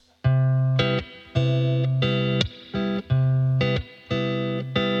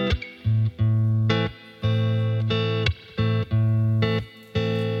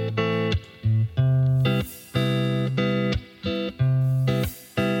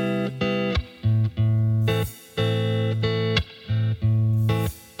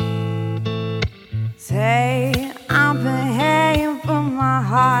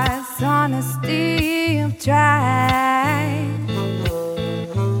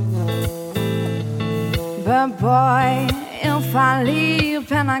But boy, if I leave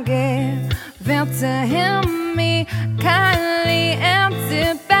and I give it to him, me kindly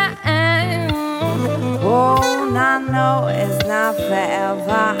empty back. Oh, I know it's not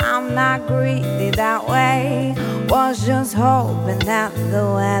forever. I'm not greedy that way. Was just hoping that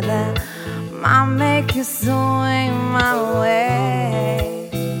the weather might make you swing my way.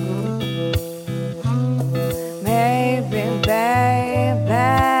 Maybe,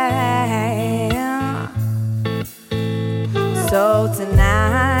 baby. So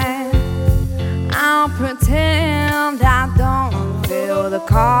tonight I'll pretend I don't feel the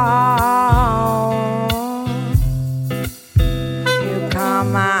call. You caught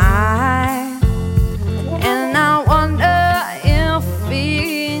my eye, and I wonder if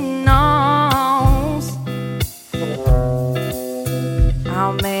he knows.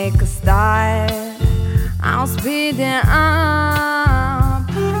 I'll make a start, I'll speed it up.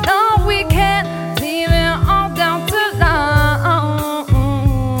 No, we can't leave it all down to love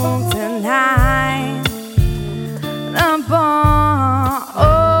tonight. The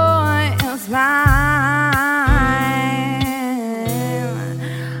boy is mine.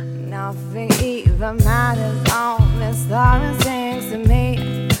 Nothing even matters. All this story sings to me.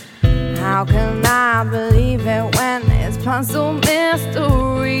 How can I believe it when it's puzzle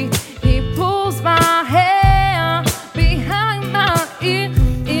mystery? He pulls my hair behind my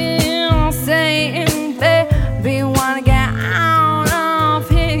ear, saying, baby, wanna get out of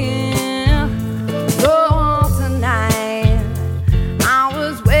here. Oh, tonight I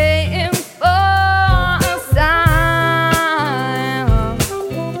was waiting for a sign.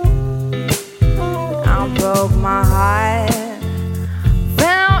 I broke my heart.